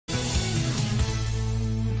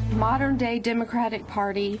modern-day Democratic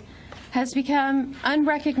Party has become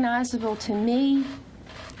unrecognizable to me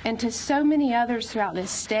and to so many others throughout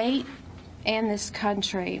this state and this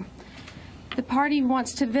country. The party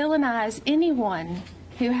wants to villainize anyone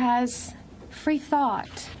who has free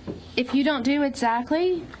thought. If you don't do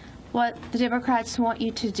exactly what the Democrats want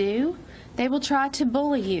you to do, they will try to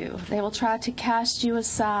bully you. They will try to cast you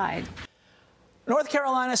aside. North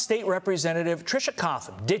Carolina State Representative Tricia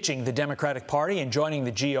Cotham ditching the Democratic Party and joining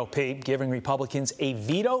the GOP, giving Republicans a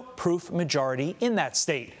veto-proof majority in that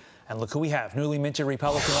state. And look who we have, newly minted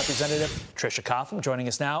Republican Representative Tricia Cotham joining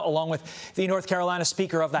us now, along with the North Carolina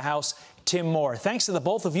Speaker of the House, Tim Moore. Thanks to the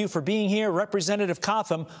both of you for being here. Representative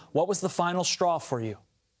Cotham, what was the final straw for you?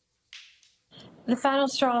 The final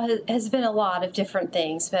straw has been a lot of different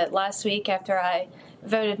things, but last week after I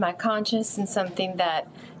voted my conscience in something that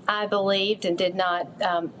I believed and did not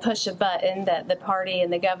push a button that the party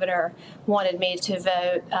and the governor wanted me to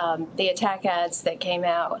vote, the attack ads that came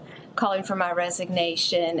out calling for my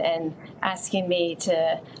resignation and asking me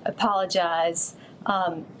to apologize.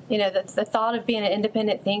 You know, the thought of being an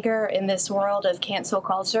independent thinker in this world of cancel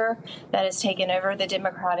culture that has taken over the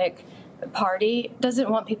Democratic Party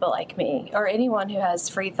doesn't want people like me or anyone who has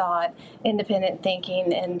free thought, independent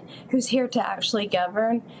thinking, and who's here to actually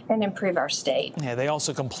govern and improve our state. Yeah, they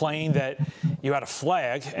also complained that you had a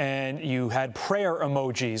flag and you had prayer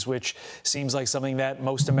emojis, which seems like something that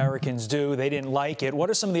most Americans do. They didn't like it.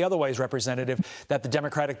 What are some of the other ways, Representative, that the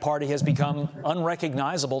Democratic Party has become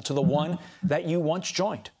unrecognizable to the one that you once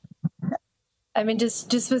joined? I mean,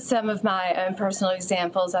 just with some of my own personal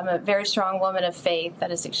examples, I'm a very strong woman of faith. That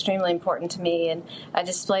is extremely important to me, and I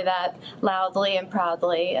display that loudly and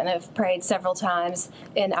proudly, and I've prayed several times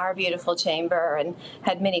in our beautiful chamber and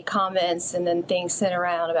had many comments and then things sent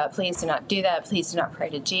around about please do not do that, please do not pray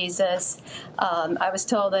to Jesus. I was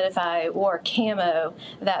told that if I wore camo,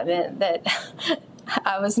 that meant that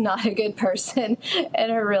I was not a good person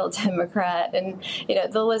and a real Democrat. And, you know,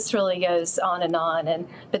 the list really goes on and on.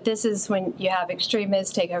 But this is when you have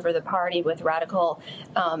extremists take over the party with radical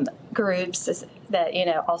groups that, you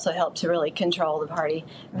know, also help to really control the party.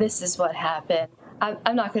 This is what happened.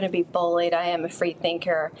 I'm not going to be bullied. I am a free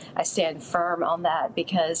thinker. I stand firm on that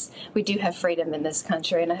because we do have freedom in this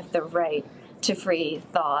country, and I have the right to free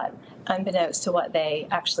thought, unbeknownst to what they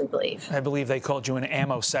actually believe. I believe they called you an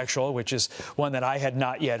amosexual, which is one that I had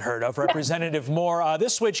not yet heard of. Representative Moore,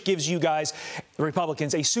 this switch gives you guys, the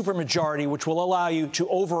Republicans, a supermajority, which will allow you to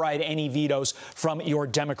override any vetoes from your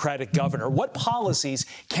Democratic governor. What policies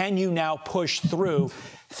can you now push through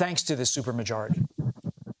thanks to this supermajority?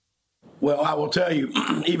 Well, I will tell you,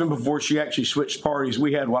 even before she actually switched parties,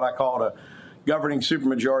 we had what I called a governing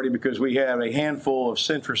supermajority because we have a handful of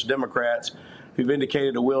centrist Democrats who've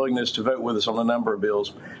indicated a willingness to vote with us on a number of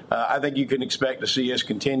bills. I think you can expect to see us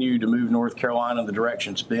continue to move North Carolina in the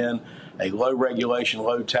direction it's been, a low regulation,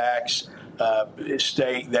 low tax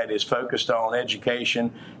state that is focused on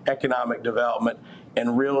education, economic development,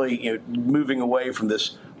 and really moving away from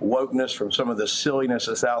this wokeness, from some of the silliness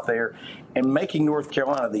that's out there, and making North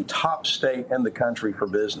Carolina the top state in the country for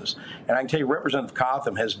business. And I can tell you, Representative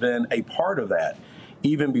Cotham has been a part of that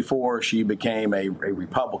even before she became a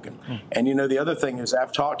Republican. And, you know, the other thing is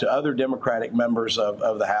I've talked to other Democratic members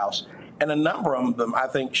of the House, and a number of them, I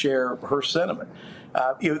think, share her sentiment.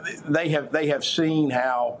 You know, they have seen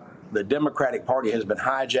how the Democratic Party has been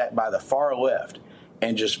hijacked by the far left,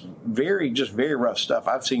 and just very rough stuff.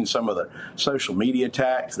 I've seen some of the social media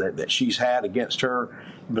attacks that she's had against her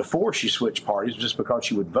before she switched parties just because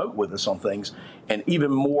she would vote with us on things, and even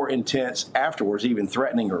more intense afterwards, even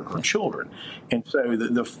threatening her children. And so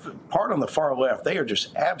the part on the far left, they are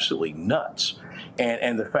just absolutely nuts.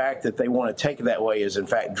 And the fact that they want to take it that way is, in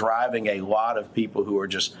fact, driving a lot of people who are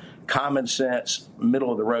just common sense,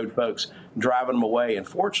 middle of the road folks, driving them away. And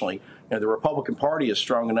fortunately, you know, the Republican Party is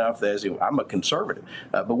strong enough that, as I'm a conservative,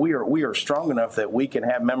 but we are strong enough that we can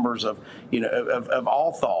have members of, you know, of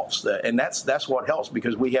all thoughts, and that's what helps,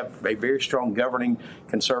 because we have a very strong governing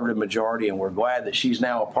conservative majority, and we're glad that she's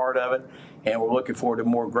now a part of it. And we're looking forward to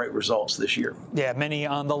more great results this year. Yeah, many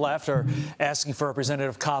on the left are asking for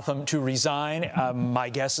Representative Cotham to resign. My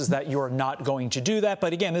guess is that you're not going to do that.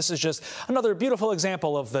 But again, this is just another beautiful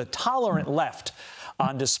example of the tolerant left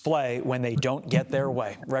on display when they don't get their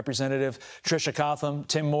way. Representative Tricia Cotham,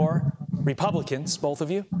 Tim Moore, Republicans, both of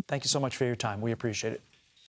you, thank you so much for your time. We appreciate it.